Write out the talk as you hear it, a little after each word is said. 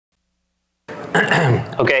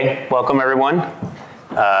Okay, welcome everyone.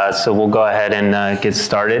 So we'll go ahead and get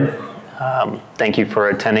started. Thank you for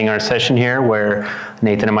attending our session here where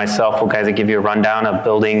Nathan and myself will kind of give you a rundown of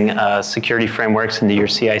building security frameworks into your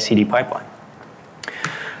CI/CD pipeline.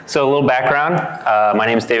 So a little background, my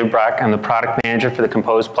name is David Brock. I'm the product manager for the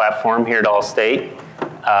Compose platform here at Allstate.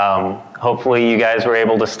 Hopefully you guys were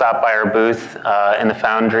able to stop by our booth in the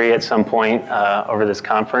Foundry at some point over this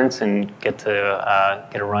conference and get a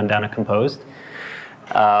rundown of Compose.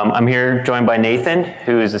 I'm here joined by Nathan,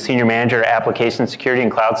 who is the Senior Manager of Application Security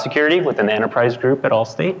and Cloud Security within the Enterprise Group at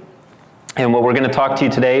Allstate. And what we're going to talk to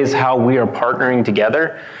you today is how we are partnering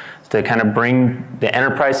together to kind of bring the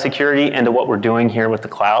enterprise security into what we're doing here with the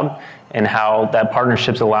cloud, and how that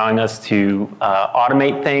partnership's allowing us to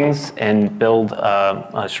automate things and build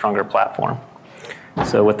a stronger platform.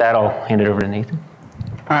 So with that, I'll hand it over to Nathan.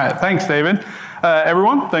 All right, thanks, David.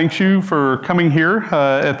 Everyone, thanks you for coming here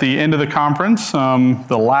at the end of the conference,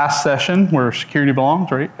 the last session where security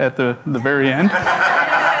belongs, right at the very end.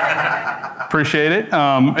 Appreciate it,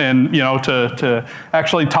 and to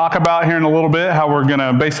actually talk about here in a little bit how we're going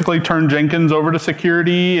to basically turn Jenkins over to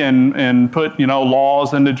security and put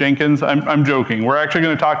laws into Jenkins. I'm joking. We're actually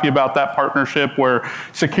going to talk to you about that partnership where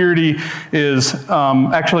security is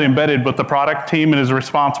actually embedded with the product team and is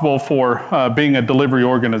responsible for being a delivery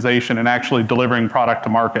organization and actually delivering product to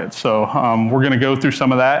market. So we're going to go through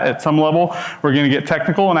some of that at some level. We're going to get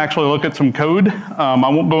technical and actually look at some code. I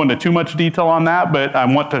won't go into too much detail on that, but I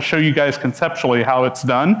want to show you guys conceptually how it's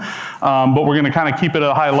done, but we're going to kind of keep it at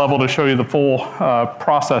a high level to show you the full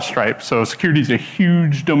process stripe. So security is a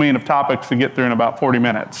huge domain of topics to get through in about 40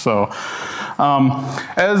 minutes. So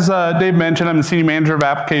as Dave mentioned, I'm the Senior Manager of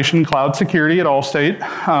Application Cloud Security at Allstate.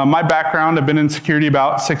 My background, I've been in security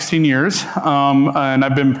about 16 years, and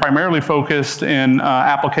I've been primarily focused in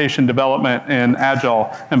application development in agile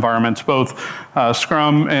environments, both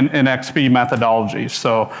Scrum and XP methodologies.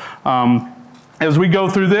 So as we go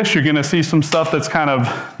through this, you're going to see some stuff that's kind of,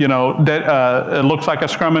 it looks like a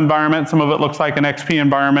Scrum environment. Some of it looks like an XP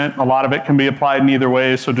environment. A lot of it can be applied in either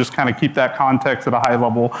way. So just kind of keep that context at a high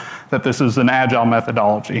level that this is an agile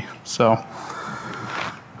methodology. So,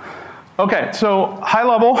 okay, so high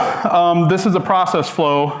level, this is a process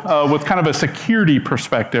flow with kind of a security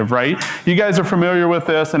perspective, right? You guys are familiar with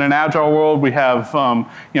this. In an agile world, we have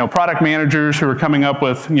product managers who are coming up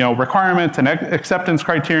with requirements and acceptance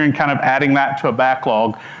criteria and kind of adding that to a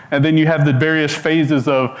backlog. And then you have the various phases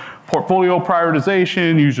of portfolio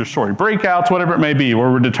prioritization, user story breakouts, whatever it may be,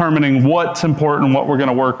 where we're determining what's important and what we're going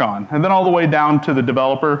to work on. And then all the way down to the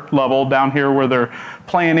developer level, down here where they're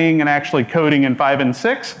planning and actually coding in 5 and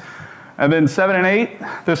 6. And then 7 and 8,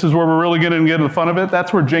 this is where we're really going to get into the fun of it.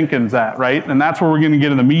 That's where Jenkins at, right? And that's where we're going to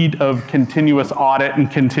get in the meat of continuous audit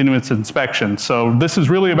and continuous inspection. So this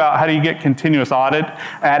is really about how do you get continuous audit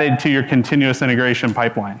added to your continuous integration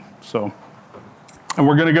pipeline. So, and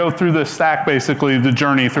we're going to go through this stack, basically, the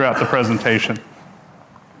journey throughout the presentation.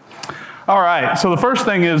 All right, so the first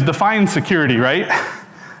thing is define security, right?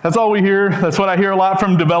 That's all we hear. That's what I hear a lot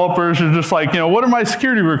from developers. They're just like, what are my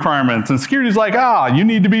security requirements? And security's like, you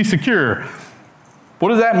need to be secure. What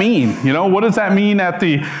does that mean? What does that mean at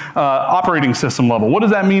the operating system level? What does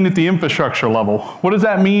that mean at the infrastructure level? What does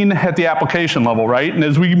that mean at the application level, right? And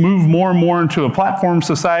as we move more and more into a platform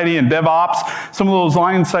society and DevOps, some of those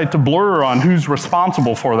lines start to blur on who's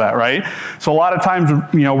responsible for that, right? So a lot of times,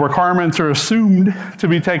 requirements are assumed to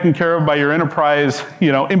be taken care of by your enterprise,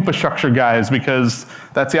 infrastructure guys because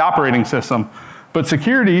that's the operating system. But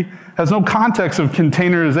security has no context of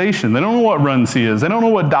containerization. They don't know what runc is. They don't know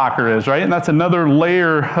what Docker is, right? And that's another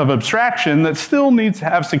layer of abstraction that still needs to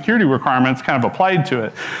have security requirements kind of applied to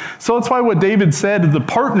it. So that's why what David said, the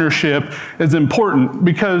partnership is important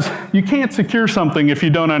because you can't secure something if you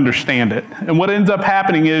don't understand it. And what ends up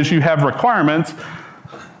happening is you have requirements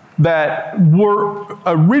that were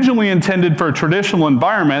originally intended for a traditional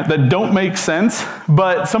environment that don't make sense,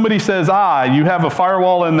 but somebody says, you have a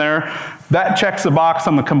firewall in there, that checks the box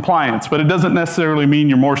on the compliance, but it doesn't necessarily mean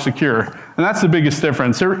you're more secure. And that's the biggest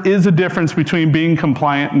difference. There is a difference between being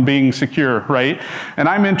compliant and being secure, right? And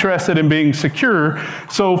I'm interested in being secure,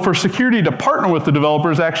 so for security to partner with the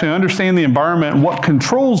developers, actually understand the environment and what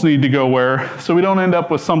controls need to go where, so we don't end up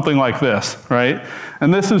with something like this, right?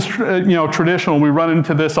 And this is traditional. We run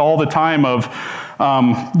into this all the time of,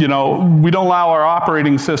 we don't allow our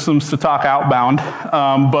operating systems to talk outbound,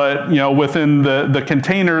 but within the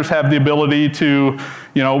containers have the ability to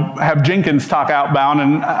have Jenkins talk outbound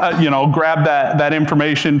and grab that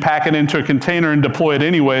information, pack it into a container and deploy it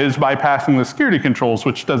anyways, bypassing the security controls,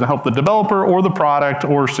 which doesn't help the developer or the product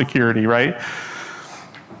or security, right?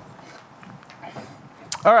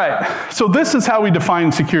 All right, so this is how we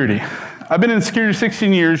define security. I've been in security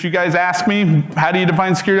 16 years. You guys ask me, how do you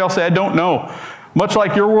define security? I'll say, I don't know. Much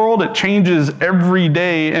like your world, it changes every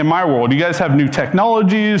day in my world. You guys have new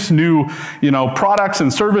technologies, new products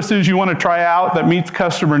and services you want to try out that meets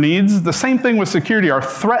customer needs. The same thing with security. Our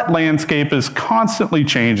threat landscape is constantly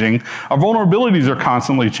changing. Our vulnerabilities are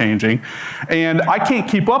constantly changing. And I can't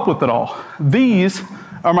keep up with it all. These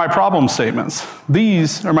are my problem statements.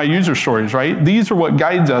 These are my user stories, right? These are what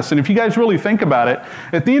guides us. And if you guys really think about it,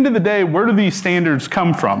 at the end of the day, where do these standards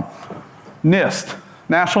come from? NIST,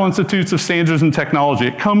 National Institutes of Standards and Technology.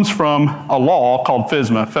 It comes from a law called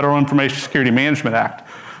FISMA, Federal Information Security Management Act.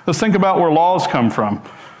 Let's think about where laws come from,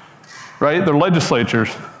 right? They're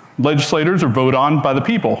legislatures. Legislators are voted on by the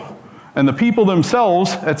people. And the people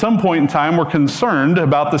themselves, at some point in time, were concerned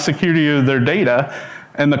about the security of their data,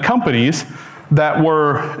 and the companies that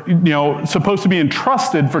were supposed to be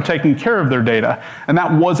entrusted for taking care of their data, and that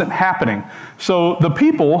wasn't happening. So the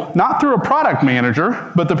people, not through a product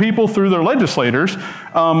manager, but the people through their legislators,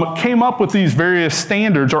 came up with these various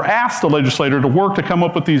standards, or asked the legislator to work to come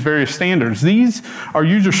up with these various standards. These are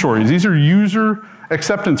user stories. These are user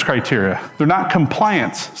acceptance criteria. They're not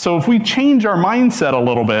compliance. So if we change our mindset a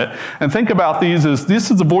little bit and think about these as this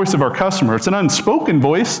is the voice of our customer, it's an unspoken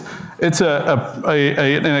voice, it's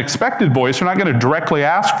an expected voice. We're not going to directly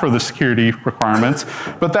ask for the security requirements,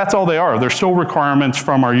 but that's all they are. They're still requirements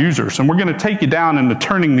from our users. And we're going to take you down into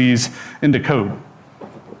turning these into code.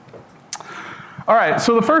 All right,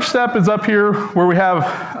 so the first step is up here where we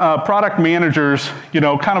have product managers,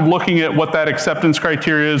 kind of looking at what that acceptance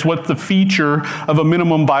criteria is, what the feature of a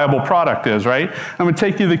minimum viable product is, right? I'm going to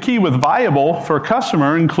take you the key with viable for a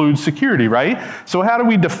customer includes security, right? So how do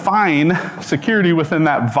we define security within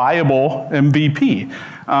that viable MVP?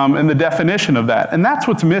 And the definition of that. And that's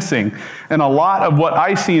what's missing. And a lot of what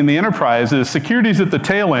I see in the enterprise is security's at the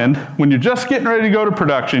tail end. When you're just getting ready to go to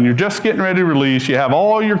production, you're just getting ready to release, you have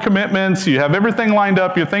all your commitments, you have everything lined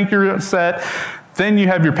up, you think you're set, then you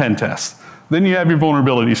have your pen test. Then you have your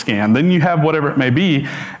vulnerability scan. Then you have whatever it may be.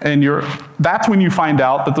 And that's when you find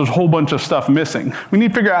out that there's a whole bunch of stuff missing. We need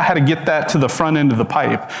to figure out how to get that to the front end of the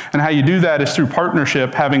pipe. And how you do that is through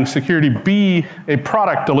partnership, having security be a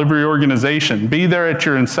product delivery organization. Be there at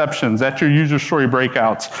your inceptions, at your user story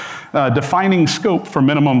breakouts, defining scope for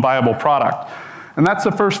minimum viable product. And that's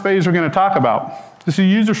the first phase we're going to talk about. This is a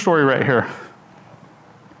user story right here.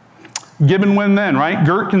 Given when then, right?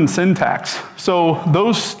 Gherkin syntax. So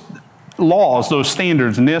those laws, those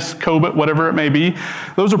standards, NIST, COBIT, whatever it may be,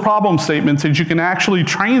 those are problem statements that you can actually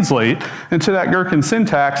translate into that Gherkin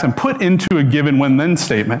syntax and put into a given when then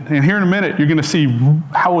statement. And here in a minute, you're going to see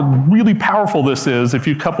how really powerful this is if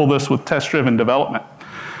you couple this with test-driven development.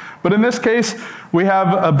 But in this case, we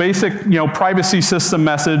have a basic, privacy system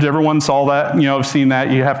message. Everyone saw that, have seen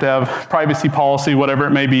that. You have to have privacy policy, whatever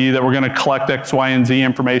it may be, that we're going to collect X, Y, and Z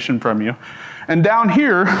information from you. And down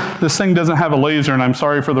here, this thing doesn't have a laser, and I'm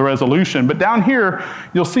sorry for the resolution, but down here,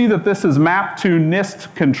 you'll see that this is mapped to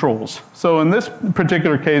NIST controls. So in this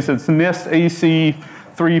particular case, it's NIST AC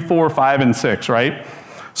 3, 4, 5, and 6, right?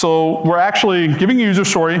 So we're actually giving a user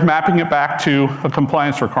story, mapping it back to a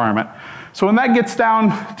compliance requirement. So when that gets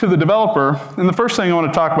down to the developer, and the first thing I want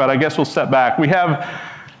to talk about, I guess we'll step back. We have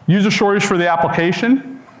user stories for the application.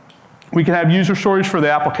 We can have user stories for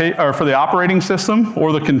the operating system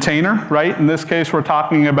or the container, right? In this case, we're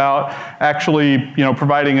talking about actually,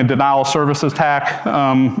 providing a denial of service attack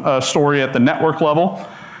story at the network level.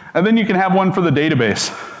 And then you can have one for the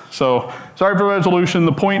database. So, sorry for the resolution.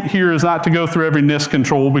 The point here is not to go through every NIST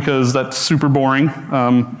control because that's super boring.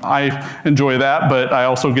 I enjoy that, but I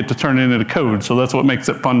also get to turn it into code, so that's what makes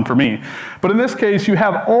it fun for me. But in this case, you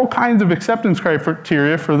have all kinds of acceptance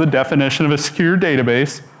criteria for the definition of a secure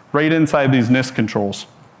database right inside these NIST controls.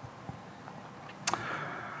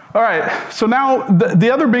 All right, so now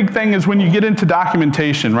the other big thing is when you get into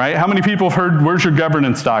documentation, right? How many people have heard, where's your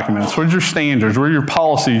governance documents? Where's your standards? Where are your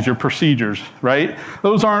policies, your procedures, right?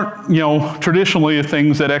 Those aren't, traditionally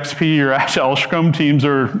things that XP or Agile Scrum teams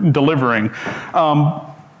are delivering.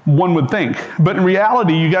 One would think. But in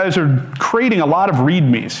reality, you guys are creating a lot of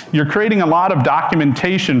READMEs. You're creating a lot of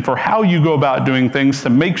documentation for how you go about doing things to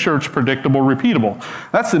make sure it's predictable, repeatable.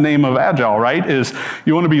 That's the name of Agile, right? Is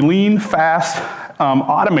you want to be lean, fast,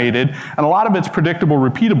 automated, and a lot of it's predictable,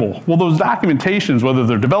 repeatable. Well, those documentations, whether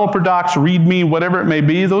they're developer docs, README, whatever it may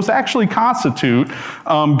be, those actually constitute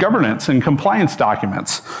governance and compliance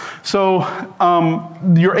documents. So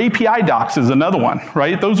your API docs is another one,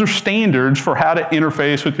 right? Those are standards for how to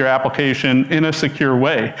interface with your application in a secure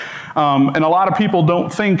way. And a lot of people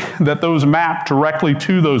don't think that those map directly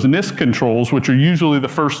to those NIST controls, which are usually the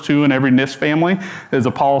first two in every NIST family, is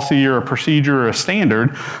a policy or a procedure or a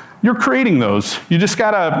standard. You're creating those. You just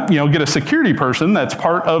gotta, get a security person that's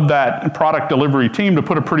part of that product delivery team to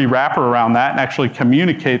put a pretty wrapper around that and actually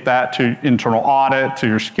communicate that to internal audit, to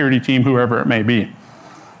your security team, whoever it may be.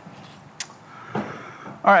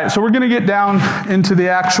 All right, so we're gonna get down into the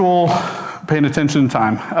actual, paying attention to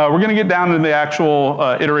time. We're gonna get down into the actual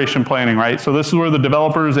iteration planning, right? So this is where the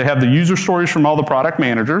developers, they have the user stories from all the product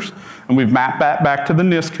managers, and we've mapped that back to the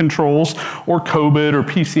NIST controls, or COVID, or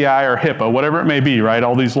PCI, or HIPAA, whatever it may be, right?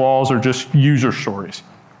 All these laws are just user stories.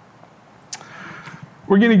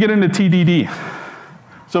 We're gonna get into TDD.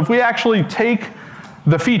 So if we actually take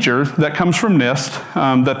the feature that comes from NIST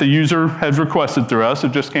that the user has requested through us,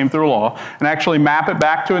 it just came through a law, and actually map it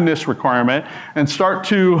back to a NIST requirement and start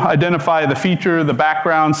to identify the feature, the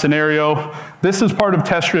background, scenario. This is part of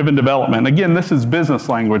test-driven development. Again, this is business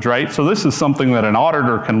language, right? So this is something that an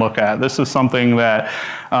auditor can look at. This is something that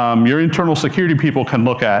your internal security people can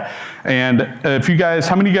look at. And if you guys,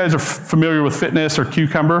 how many of you guys are familiar with Fitness or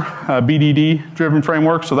Cucumber, BDD-driven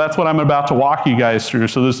framework? So that's what I'm about to walk you guys through.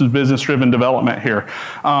 So this is business-driven development here.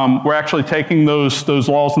 We're actually taking those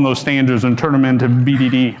laws and those standards and turn them into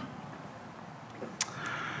BDD.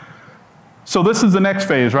 So this is the next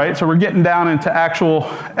phase, right? So we're getting down into actual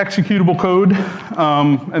executable code.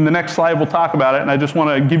 And the next slide we'll talk about it, and I just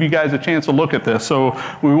want to give you guys a chance to look at this. So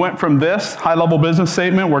we went from this high-level business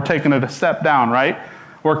statement, we're taking it a step down, right?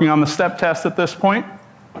 Working on the step test at this point.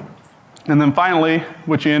 And then finally,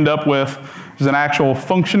 what you end up with is an actual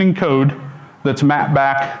functioning code that's mapped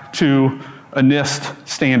back to a NIST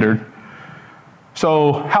standard.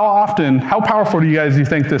 So how powerful do you guys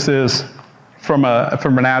think this is from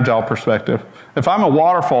an agile perspective? If I'm a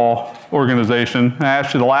waterfall organization, and I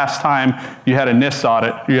asked you the last time you had a NIST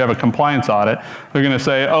audit, you have a compliance audit, they're gonna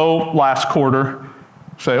say, oh, last quarter.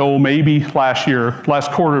 Say, oh, maybe last year,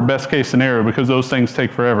 last quarter, best case scenario, because those things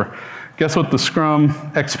take forever. Guess what the Scrum,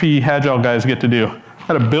 XP, Agile guys get to do? I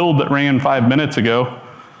had a build that ran 5 minutes ago.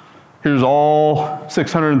 Here's all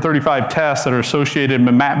 635 tests that are associated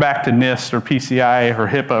and mapped back to NIST or PCI or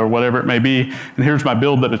HIPAA or whatever it may be, and here's my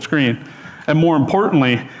build that it's green. And more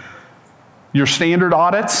importantly, your standard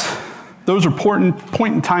audits, those are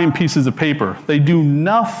point-in-time pieces of paper. They do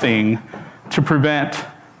nothing to prevent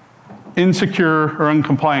insecure or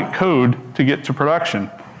uncompliant code to get to production.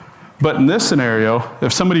 But in this scenario,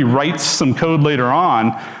 if somebody writes some code later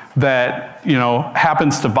on that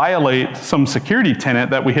happens to violate some security tenet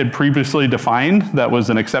that we had previously defined, that was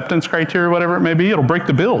an acceptance criteria, whatever it may be, it'll break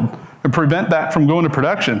the build and prevent that from going to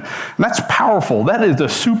production. And that's powerful. That is a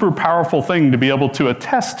super powerful thing to be able to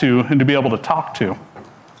attest to and to be able to talk to.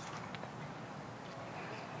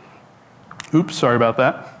 Oops, sorry about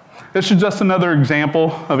that. This is just another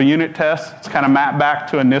example of a unit test. It's kind of mapped back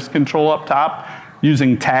to a NIST control up top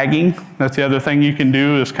using tagging. That's the other thing you can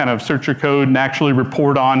do, is kind of search your code and actually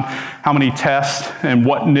report on how many tests and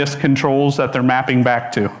what NIST controls that they're mapping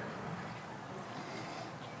back to.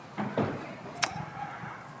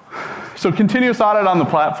 So continuous audit on the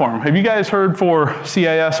platform. Have you guys heard for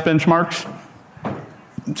CIS benchmarks?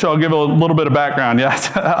 So I'll give a little bit of background. Yeah,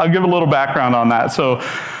 I'll give a little background on that. So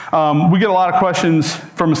we get a lot of questions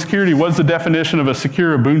from security. What's the definition of a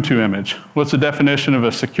secure Ubuntu image? What's the definition of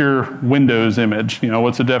a secure Windows image?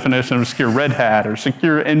 What's the definition of a secure Red Hat or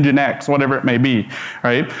secure Nginx, whatever it may be,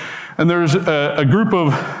 right? And there's a group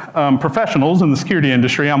of professionals in the security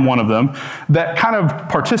industry, I'm one of them, that kind of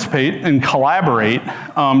participate and collaborate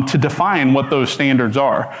to define what those standards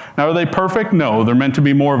are. Now, are they perfect? No, they're meant to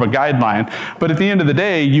be more of a guideline. But at the end of the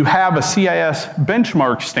day, you have a CIS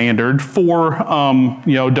benchmark standard for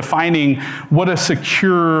defining what a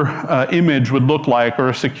secure image would look like, or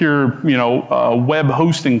a secure web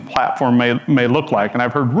hosting platform may look like. And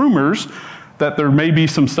I've heard rumors that there may be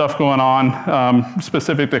some stuff going on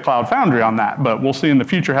specific to Cloud Foundry on that, but we'll see in the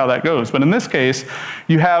future how that goes. But in this case,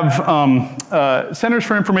 you have Centers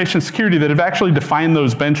for Information Security that have actually defined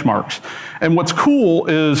those benchmarks. And what's cool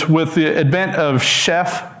is with the advent of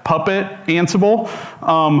Chef, Puppet, Ansible,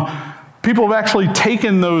 people have actually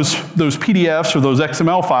taken those PDFs or those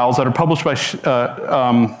XML files that are published by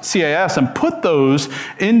CIS and put those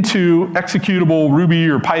into executable Ruby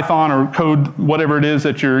or Python or code, whatever it is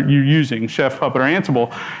that you're using, Chef, Puppet, or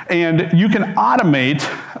Ansible. And you can automate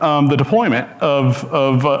the deployment of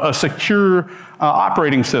a secure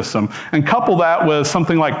operating system. And couple that with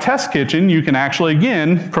something like Test Kitchen, you can actually,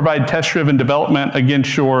 again, provide test-driven development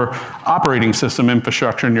against your operating system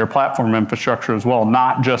infrastructure and your platform infrastructure as well,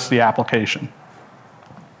 not just the application.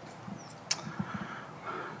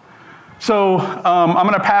 So I'm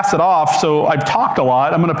going to pass it off. So I've talked a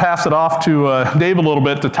lot. I'm going to pass it off to Dave a little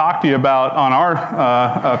bit to talk to you about on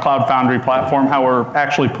our Cloud Foundry platform, how we're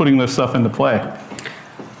actually putting this stuff into play.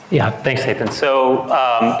 Yeah, thanks, Nathan. So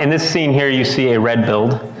in this scene here, you see a red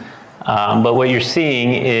build, but what you're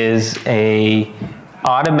seeing is a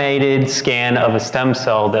automated scan of a stem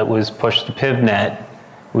cell that was pushed to PivNet. It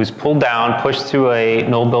was pulled down, pushed through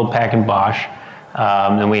an old build pack in Bosch,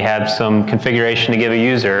 and we had some configuration to give a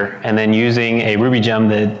user, and then using a Ruby gem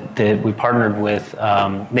that we partnered with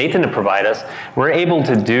Nathan to provide us, we're able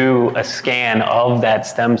to do a scan of that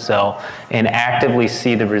stem cell and actively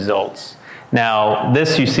see the results. Now,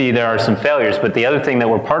 this you see there are some failures, but the other thing that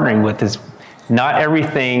we're partnering with is not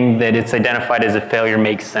everything that it's identified as a failure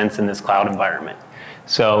makes sense in this cloud environment.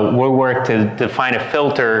 So we'll work to define a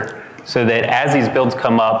filter so that as these builds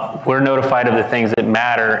come up, we're notified of the things that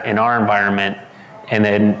matter in our environment, and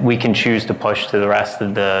then we can choose to push to the rest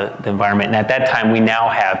of the environment. And at that time, we now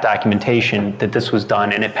have documentation that this was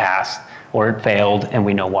done and it passed, or it failed, and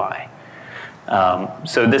we know why.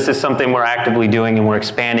 So this is something we're actively doing and we're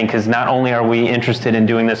expanding, because not only are we interested in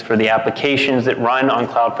doing this for the applications that run on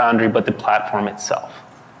Cloud Foundry, but the platform itself.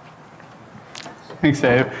 Thanks,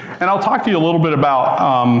 Dave. And I'll talk to you a little bit about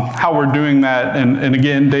how we're doing that. And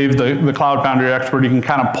again, Dave, the Cloud Foundry expert, you can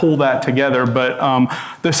kind of pull that together. But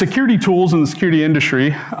the security tools in the security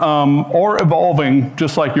industry are evolving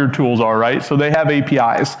just like your tools are, right? So they have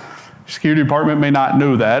APIs. Security department may not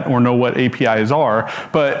know that or know what APIs are,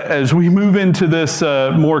 but as we move into this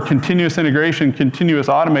more continuous integration, continuous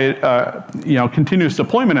continuous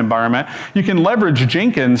deployment environment, you can leverage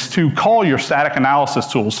Jenkins to call your static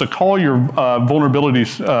analysis tools, to call your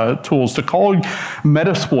vulnerabilities tools, to call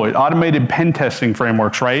Metasploit, automated pen testing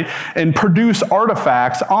frameworks, right? And produce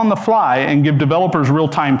artifacts on the fly and give developers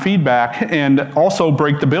real-time feedback, and also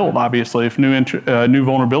break the build, obviously, if new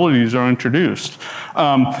vulnerabilities are introduced.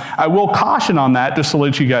 I will caution on that, just to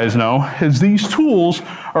let you guys know, is these tools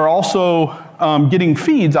are also getting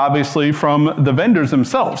feeds, obviously, from the vendors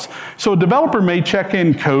themselves. So a developer may check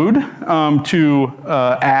in code to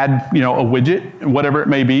add, a widget, whatever it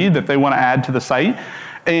may be, that they want to add to the site.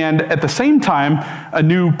 And at the same time, a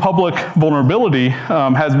new public vulnerability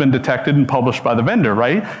has been detected and published by the vendor,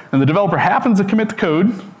 right? And the developer happens to commit the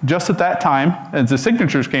code just at that time as the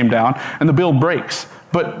signatures came down, and the build breaks.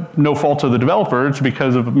 But no fault of the developer, it's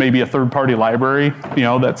because of maybe a third-party library,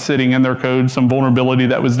 that's sitting in their code, some vulnerability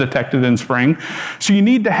that was detected in Spring. So you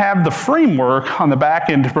need to have the framework on the back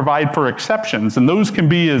end to provide for exceptions, and those can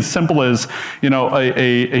be as simple as, a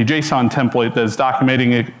JSON template that's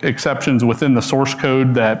documenting exceptions within the source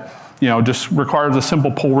code that just requires a simple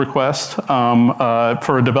pull request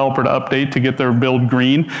for a developer to update to get their build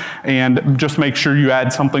green, and just make sure you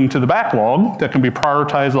add something to the backlog that can be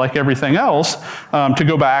prioritized like everything else to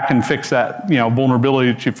go back and fix that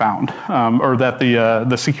vulnerability that you found or that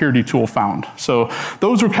the security tool found. So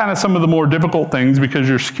those are kind of some of the more difficult things, because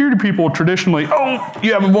your security people traditionally, oh,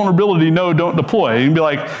 you have a vulnerability, no, don't deploy. And you'd be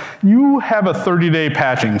like, you have a 30-day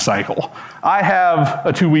patching cycle. I have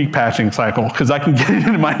a 2-week patching cycle because I can get it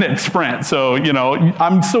into my next sprint. So,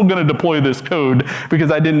 I'm still going to deploy this code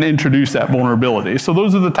because I didn't introduce that vulnerability. So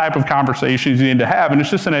those are the type of conversations you need to have, and it's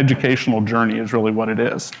just an educational journey is really what it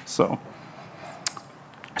is. So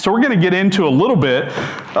we're going to get into a little bit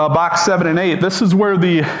box 7 and 8. This is where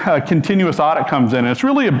the continuous audit comes in. It's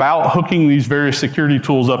really about hooking these various security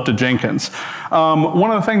tools up to Jenkins. One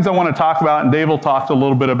of the things I want to talk about, and Dave will talk a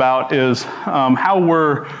little bit about, is how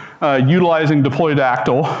we're utilizing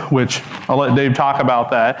Deploydactyl, which I'll let Dave talk about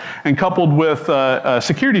that, and coupled with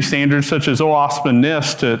security standards such as OWASP and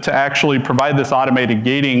NIST to actually provide this automated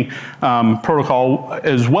gating protocol,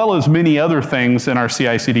 as well as many other things in our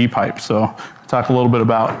CI/CD pipe. So talk a little bit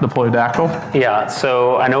about Deploydactyl. Yeah,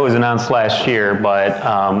 so I know it was announced last year,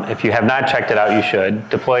 but if you have not checked it out, you should.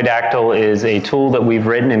 Deploydactyl is a tool that we've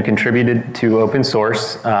written and contributed to open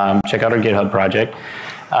source. Check out our GitHub project.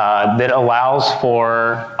 That allows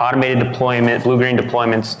for automated deployment, blue-green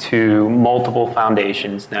deployments to multiple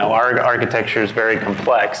foundations. Now, our architecture is very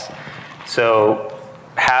complex, so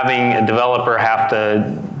having a developer have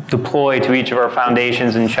to deploy to each of our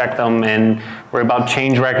foundations and check them and worry about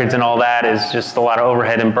change records and all that is just a lot of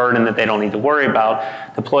overhead and burden that they don't need to worry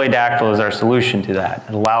about. Deploy Dactyl is our solution to that.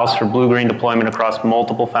 It allows for blue-green deployment across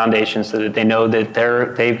multiple foundations so that they know that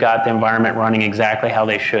they've got the environment running exactly how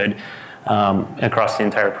they should across the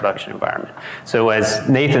entire production environment. So as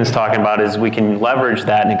Nathan's talking about is we can leverage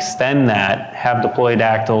that and extend that, have Deploy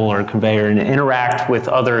Dactyl or Conveyor and interact with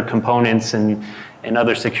other components and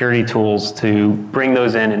other security tools to bring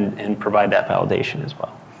those in and provide that validation as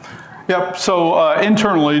well. Yep, so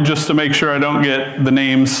internally, just to make sure I don't get the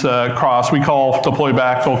names crossed, we call Deploy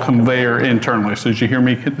Dactyl Conveyor internally. So as you hear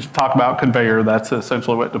me talk about Conveyor, that's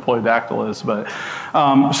essentially what Deploy Dactyl is. But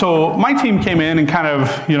so my team came in and kind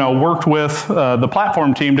of worked with the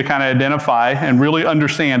platform team to kind of identify and really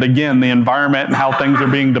understand, again, the environment and how things are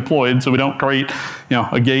being deployed so we don't create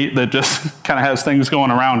a gate that just kind of has things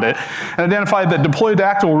going around it. And identified that Deploy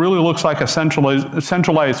Dactyl really looks like a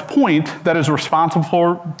centralized point that is responsible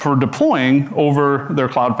for deploying over their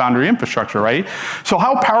Cloud Foundry infrastructure, right? So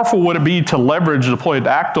how powerful would it be to leverage Deploy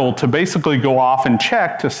Dactyl to basically go off and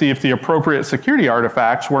check to see if the appropriate security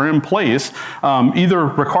artifacts were in place, either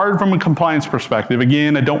required from a compliance perspective.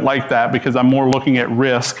 Again, I don't like that because I'm more looking at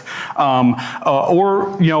risk,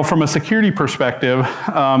 or from a security perspective,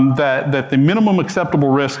 that the minimum acceptable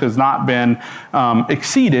risk has not been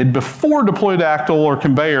exceeded before Deploy Dactyl or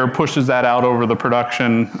Conveyor pushes that out over the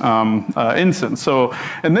production instance. So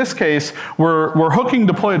in this case, we're hooking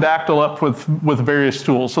Deploy Dactyl up with various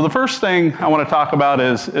tools. So the first thing I want to talk about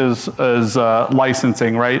is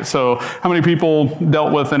licensing, right? So how many people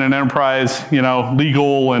dealt with in an enterprise,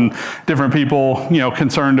 legal and different people,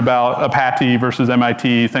 concerned about Apache versus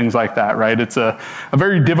MIT, things like that, right? It's a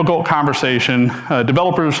very difficult conversation.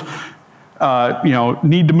 Developers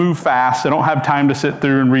need to move fast. They don't have time to sit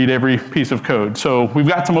through and read every piece of code. So we've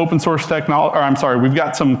got some open source we've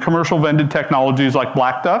got some commercial vended technologies like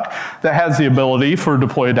Black Duck that has the ability for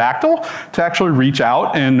Deploy Dactyl to actually reach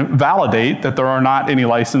out and validate that there are not any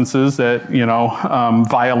licenses that,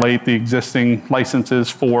 violate the existing licenses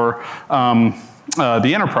for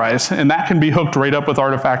the enterprise, and that can be hooked right up with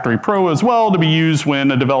Artifactory Pro as well to be used when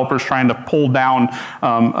a developer is trying to pull down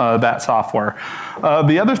that software.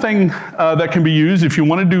 The other thing that can be used if you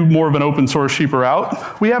want to do more of an open source, cheaper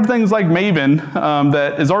route, we have things like Maven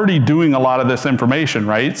that is already doing a lot of this information,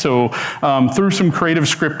 right? So through some creative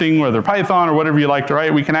scripting, whether Python or whatever you like to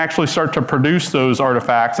write, we can actually start to produce those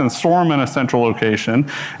artifacts and store them in a central location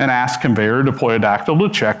and ask Conveyor, Deploy Dactyl to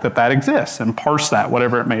check that that exists and parse that,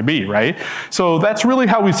 whatever it may be, right? So that's really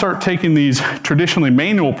how we start taking these traditionally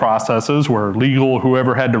manual processes where legal,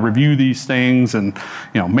 whoever had to review these things and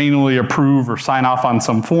manually approve or sign off on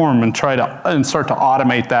some form and start to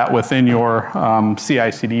automate that within your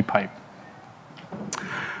CI/CD pipe.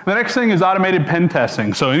 The next thing is automated pen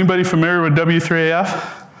testing. So anybody familiar with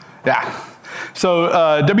W3AF? Yeah. So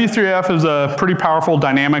W3AF is a pretty powerful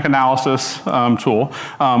dynamic analysis tool.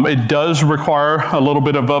 It does require a little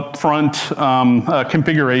bit of upfront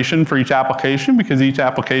configuration for each application because each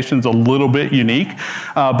application is a little bit unique.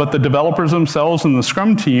 But the developers themselves and the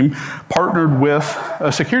Scrum team partnered with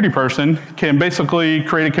a security person can basically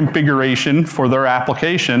create a configuration for their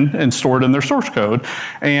application and store it in their source code.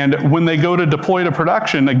 And when they go to deploy to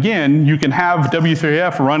production, again, you can have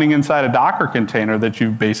W3AF running inside a Docker container that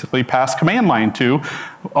you basically pass command line to,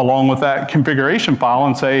 along with that configuration file,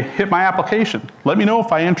 and say, hit my application. Let me know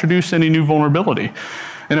if I introduce any new vulnerability.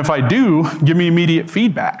 And if I do, give me immediate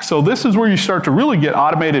feedback. So this is where you start to really get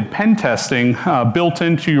automated pen testing built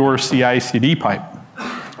into your CI/CD pipe.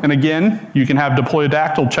 And again, you can have Deploy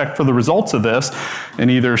Dactyl check for the results of this and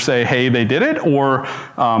either say, hey, they did it, or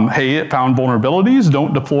hey, it found vulnerabilities,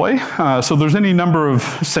 don't deploy. So there's any number of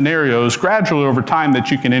scenarios gradually over time that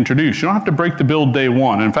you can introduce. You don't have to break the build day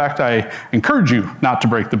one. In fact, I encourage you not to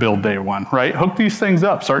break the build day one, right? Hook these things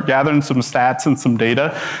up, start gathering some stats and some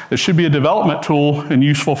data. It should be a development tool and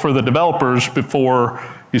useful for the developers before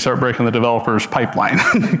you start breaking the developer's pipeline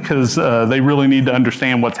because they really need to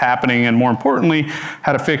understand what's happening and, more importantly,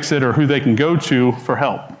 how to fix it or who they can go to for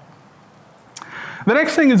help. The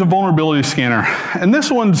next thing is a vulnerability scanner. And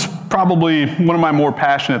this one's probably one of my more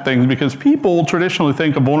passionate things because people traditionally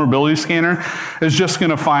think a vulnerability scanner is just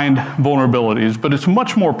going to find vulnerabilities, but it's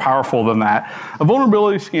much more powerful than that. A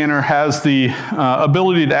vulnerability scanner has the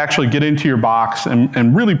ability to actually get into your box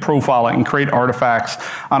and really profile it and create artifacts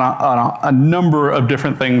on a number of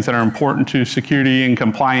different things that are important to security and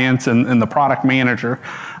compliance and the product manager.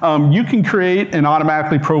 You can create and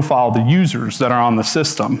automatically profile the users that are on the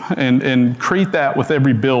system and create that with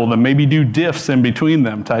every build and maybe do diffs in between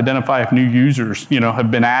them to identify identify if new users,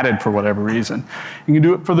 have been added for whatever reason. You can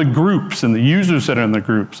do it for the groups and the users that are in the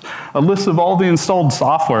groups. A list of all the installed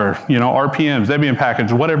software, RPMs, Debian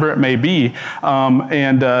package, whatever it may be,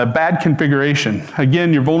 and bad configuration.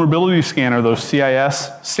 Again, your vulnerability scanner, those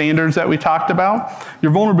CIS standards that we talked about,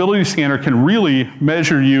 your vulnerability scanner can really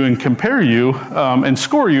measure you and compare you and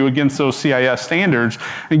score you against those CIS standards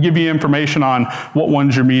and give you information on what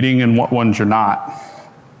ones you're meeting and what ones you're not.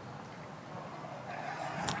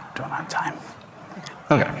 Don't have time.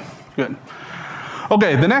 Okay, good.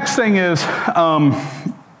 Okay, the next thing is,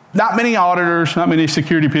 not many auditors, not many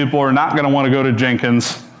security people are not going to want to go to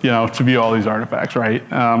Jenkins, to view all these artifacts, right?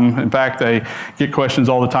 In fact, I get questions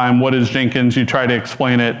all the time, what is Jenkins? You try to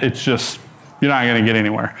explain it, it's just, you're not going to get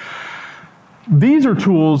anywhere. These are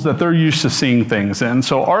tools that they're used to seeing things in.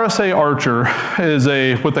 So RSA Archer is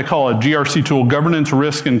what they call a GRC tool, governance,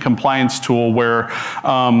 risk, and compliance tool, where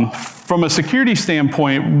from a security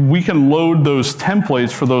standpoint, we can load those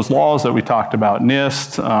templates for those laws that we talked about,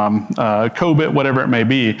 NIST, COBIT, whatever it may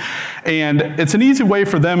be. And it's an easy way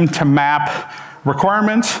for them to map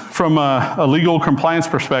requirements from a legal compliance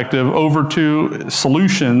perspective over to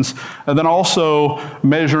solutions, and then also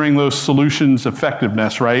measuring those solutions'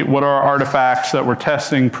 effectiveness, right? What are artifacts that we're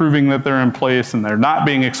testing, proving that they're in place and they're not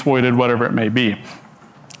being exploited, whatever it may be.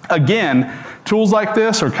 Again, tools like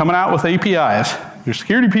this are coming out with APIs. Your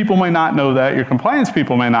security people may not know that, your compliance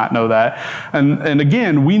people may not know that, and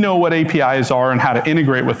again, we know what APIs are and how to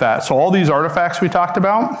integrate with that. So all these artifacts we talked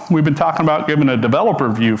about, we've been talking about giving a developer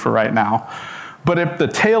view for right now. But if the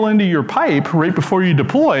tail end of your pipe, right before you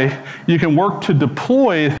deploy, you can work to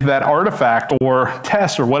deploy that artifact or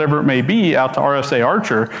test or whatever it may be out to RSA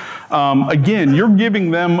Archer. Again, you're giving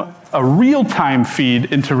them a real-time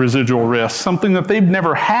feed into residual risk, something that they've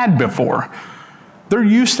never had before. They're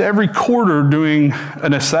used to every quarter doing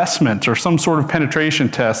an assessment or some sort of penetration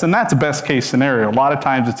test, and that's a best case scenario. A lot of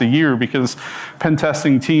times it's a year because pen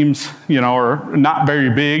testing teams, are not very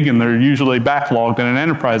big and they're usually backlogged in an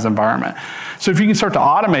enterprise environment. So if you can start to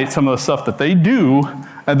automate some of the stuff that they do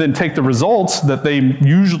and then take the results that they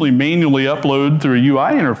usually manually upload through a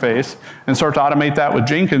UI interface and start to automate that with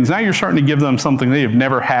Jenkins, now you're starting to give them something they have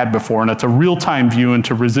never had before, and it's a real-time view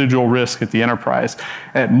into residual risk at the enterprise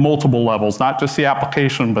at multiple levels, not just the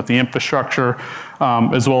application, but the infrastructure,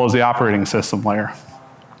 as well as the operating system layer.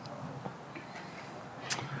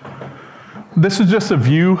 This is just a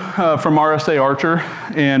view from RSA Archer,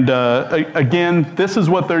 and again, this is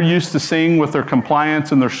what they're used to seeing with their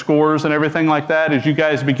compliance and their scores and everything like that. As you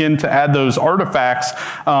guys begin to add those artifacts,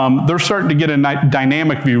 they're starting to get a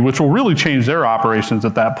dynamic view, which will really change their operations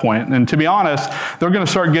at that point. And to be honest, they're going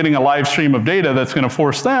to start getting a live stream of data that's going to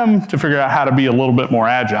force them to figure out how to be a little bit more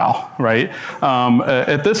agile, right?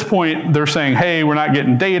 At this point, they're saying, hey, we're not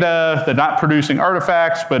getting data, they're not producing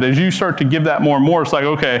artifacts, but as you start to give that more and more, it's like,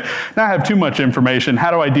 okay, now I have too much information. How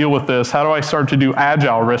do I deal with this? How do I start to do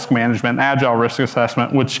agile risk management, agile risk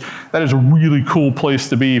assessment, which that is a really cool place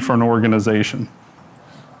to be for an organization.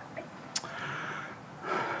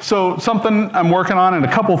 So something I'm working on, and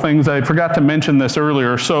a couple things, I forgot to mention this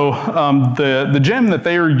earlier. So the gem that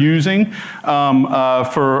they are using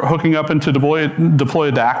for hooking up into deploy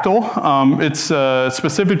Dactyl, it's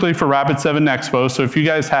specifically for Rapid7 Nexpose. So if you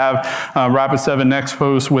guys have Rapid7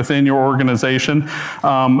 Nexpose within your organization,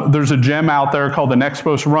 there's a gem out there called the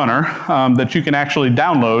Nexpose Runner that you can actually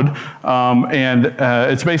download. And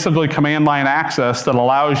it's basically command line access that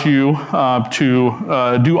allows you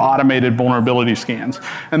to do automated vulnerability scans.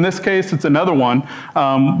 In this case, it's another one.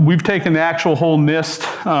 We've taken the actual whole NIST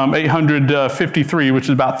 853, which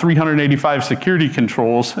is about 385 security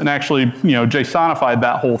controls, and actually, JSONified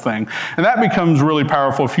that whole thing. And that becomes really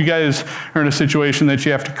powerful if you guys are in a situation that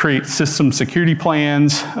you have to create system security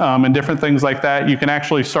plans and different things like that. You can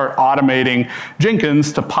actually start automating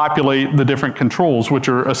Jenkins to populate the different controls, which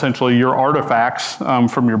are essentially your artifacts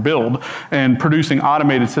from your build, and producing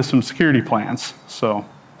automated system security plans. So.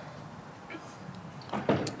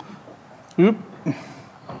 Oop. I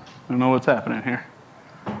don't know what's happening here.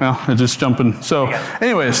 Well, it's just jumping. So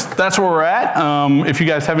anyways, that's where we're at. If you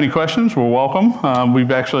guys have any questions, we're welcome. We've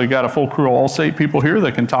actually got a full crew of Allstate people here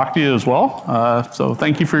that can talk to you as well. So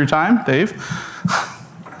thank you for your time. Dave?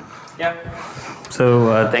 Yeah.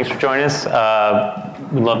 So thanks for joining us.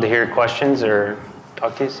 We'd love to hear your questions or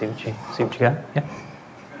talk to you, see what you got. Yeah.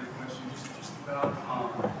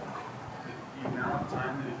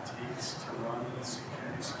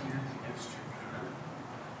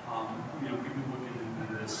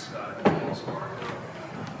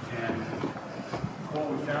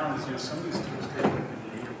 Some of these tools take the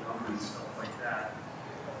data from and stuff like that,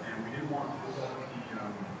 and we didn't want to put the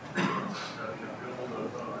build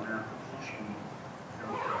of an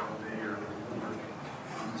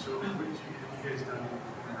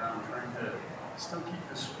still keep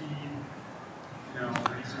the speed,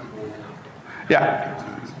 reasonable. Yeah.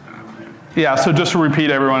 Yeah, so just to repeat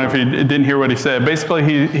everyone, if you didn't hear what he said,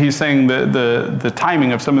 basically he's saying that the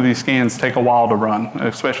timing of some of these scans take a while to run,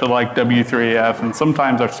 especially like W3F and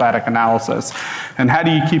sometimes our static analysis. And how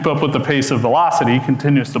do you keep up with the pace of velocity,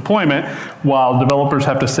 continuous deployment, while developers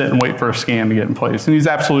have to sit and wait for a scan to get in place? And he's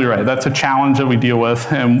absolutely right. That's a challenge that we deal with.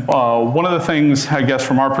 And one of the things, I guess,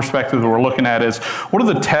 from our perspective that we're looking at is what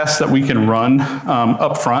are the tests that we can run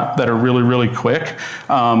up front that are really, really quick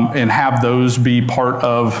and have those be part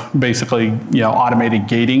of basically automated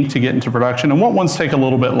gating to get into production, and what ones take a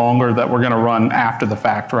little bit longer that we're going to run after the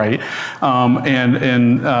fact, right?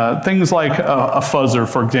 And things like a fuzzer,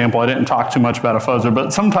 for example. I didn't talk too much about a fuzzer,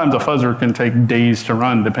 but sometimes a fuzzer can take days to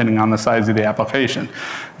run depending on the size of the application.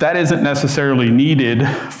 That isn't necessarily needed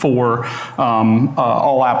for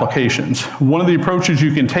all applications. One of the approaches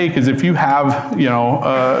you can take is if you have,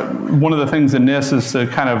 one of the things in this is to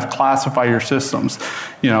kind of classify your systems.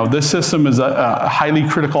 This system is a highly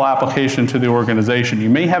critical application to the organization. You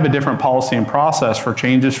may have a different policy and process for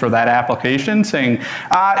changes for that application, saying,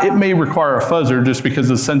 it may require a fuzzer just because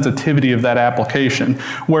of the sensitivity of that application,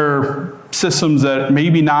 where systems that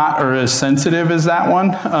maybe not are as sensitive as that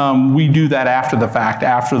one, we do that after the fact,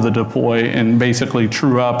 after the deploy, and basically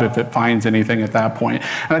true up if it finds anything at that point.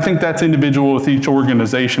 And I think that's individual with each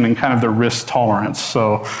organization and kind of the risk tolerance.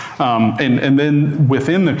 So, and then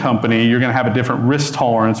within the company, you're going to have a different risk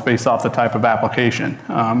tolerance based off the type of application.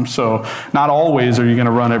 So not always are you going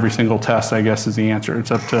to run every single test, I guess is the answer.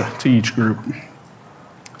 It's up to each group.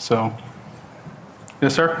 So,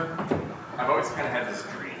 yes, sir? I've always kind of had this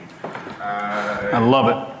dream. I love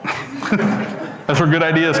it. That's where good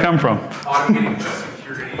ideas come from. Automating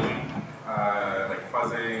security, like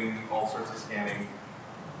fuzzing, all sorts of scanning.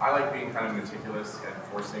 I like being kind of meticulous and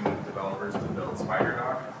forcing developers to build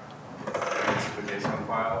SpiderDoc and the JSON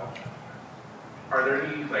file. Are there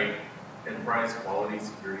any enterprise quality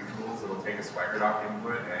security tools that'll take a SpiderDoc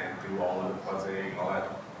input and do all of the fuzzing, all that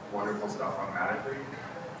wonderful stuff automatically?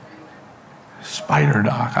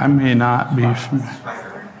 SpiderDoc, I may not be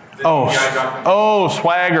familiar.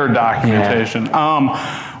 Swagger documentation.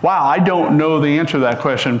 Yeah. Wow, I don't know the answer to that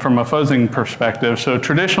question from a fuzzing perspective. So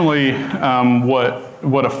traditionally,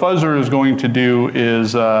 what a fuzzer is going to do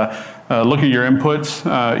is look at your inputs,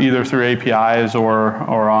 either through APIs or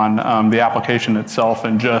on the application itself,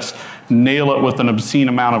 and just nail it with an obscene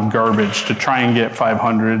amount of garbage to try and get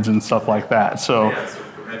 500s and stuff like that. So, yeah, so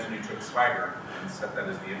imagine you took Swagger and set that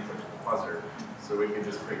as the input to the fuzzer, so we could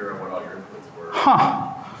just figure out what all your inputs were. Huh.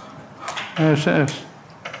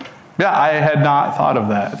 Yeah, I had not thought of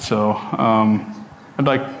that, so I'd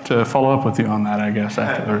like to follow up with you on that, I guess,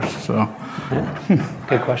 afterwards. So,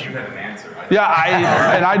 good question. You had an answer.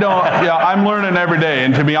 I'm learning every day,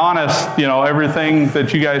 and to be honest, everything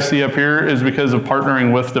that you guys see up here is because of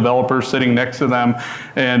partnering with developers, sitting next to them,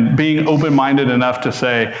 and being open-minded enough to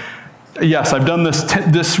say, yes, I've done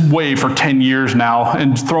this way for 10 years now,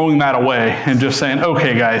 and throwing that away and just saying,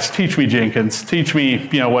 okay, guys, teach me Jenkins, teach me,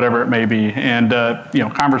 whatever it may be. And,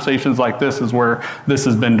 conversations like this is where this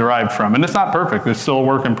has been derived from. And it's not perfect. It's still a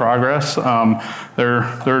work in progress. There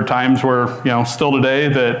are times where, still today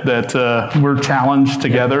that we're challenged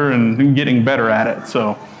together and getting better at it.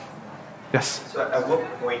 So, yes? So at what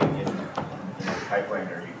point in the pipeline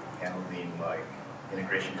are you handling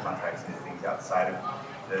integration contracts and things outside of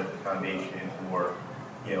the foundation, or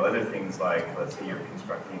other things like, let's say you're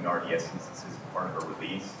constructing RDS instances as part of a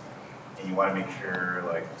release, and you want to make sure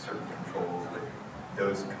certain controls with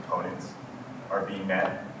those components are being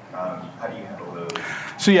met. How do you handle those?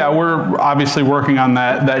 So yeah, we're obviously working on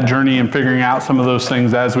that journey and figuring out some of those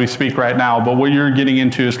things as we speak right now. But what you're getting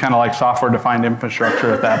into is kind of like software-defined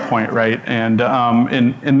infrastructure at that point, right? And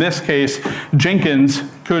in this case, Jenkins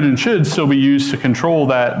could and should still be used to control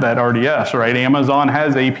that RDS, right? Amazon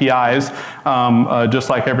has APIs just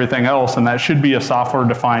like everything else, and that should be a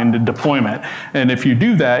software-defined deployment. And if you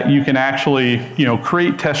do that, you can actually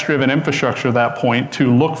create test-driven infrastructure at that point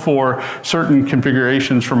to look for certain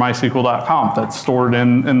configurations for MySQL.conf that's stored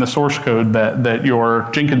in the source code that your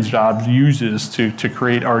Jenkins job uses to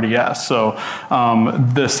create RDS. So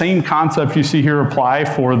the same concept you see here apply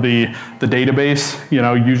for the database,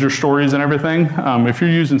 user stories and everything. If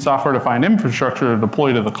you're using software-defined infrastructure to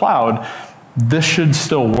deploy to the cloud, this should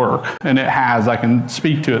still work, and it has. I can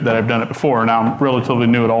speak to it that I've done it before. Now I'm relatively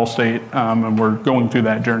new at Allstate, and we're going through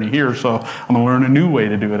that journey here, so I'm gonna learn a new way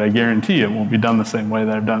to do it. I guarantee it won't be done the same way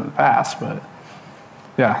that I've done in the past, but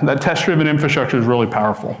yeah, that test-driven infrastructure is really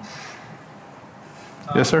powerful.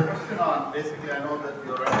 Yes, sir? Question on, basically, I know that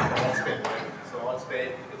you're running Allstate, right? So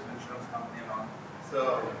Allstate is an insurance company and all.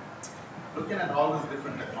 So looking at all these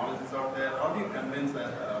different technologies out there, how do you convince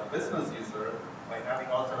a business user by having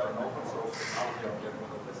also an open source technology out there for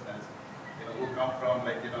the business, who come from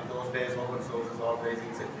those days open source is always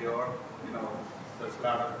insecure, there's a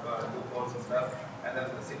lot of loopholes and stuff, and then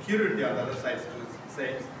the security on the other side is to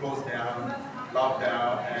say close down, lock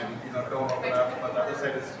down, and don't open up, but the other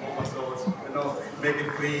side is open source, make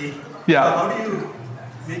it free. Yeah. So how do you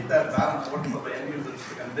make that balance work for the end users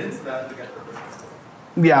to convince them to get the business?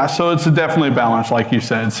 Yeah, so it's definitely a balance, like you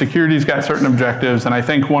said. Security's got certain objectives, and I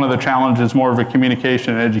think one of the challenges is more of a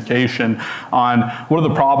communication and education on what are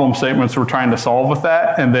the problem statements we're trying to solve with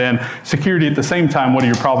that, and then security at the same time, what are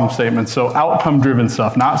your problem statements? So outcome-driven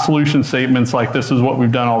stuff, not solution statements like this is what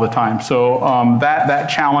we've done all the time. So that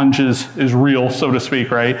challenge is real, so to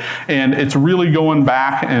speak, right? And it's really going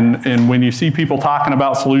back, and when you see people talking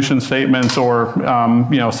about solution statements or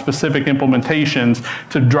specific implementations,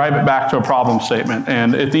 to drive it back to a problem statement.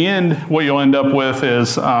 And at the end, what you'll end up with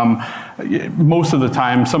is most of the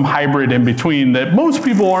time some hybrid in between that most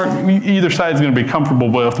people aren't, either side is going to be comfortable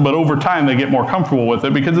with, but over time they get more comfortable with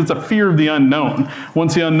it because it's a fear of the unknown.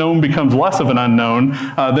 Once the unknown becomes less of an unknown,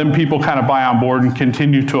 then people kind of buy on board and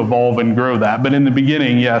continue to evolve and grow that. But in the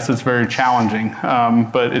beginning, yes, it's very challenging.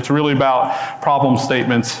 But it's really about problem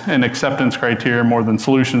statements and acceptance criteria more than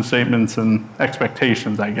solution statements and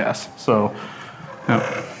expectations, I guess. So,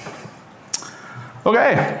 yeah.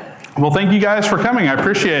 Okay, well, thank you guys for coming. I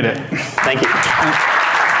appreciate it. Thank you.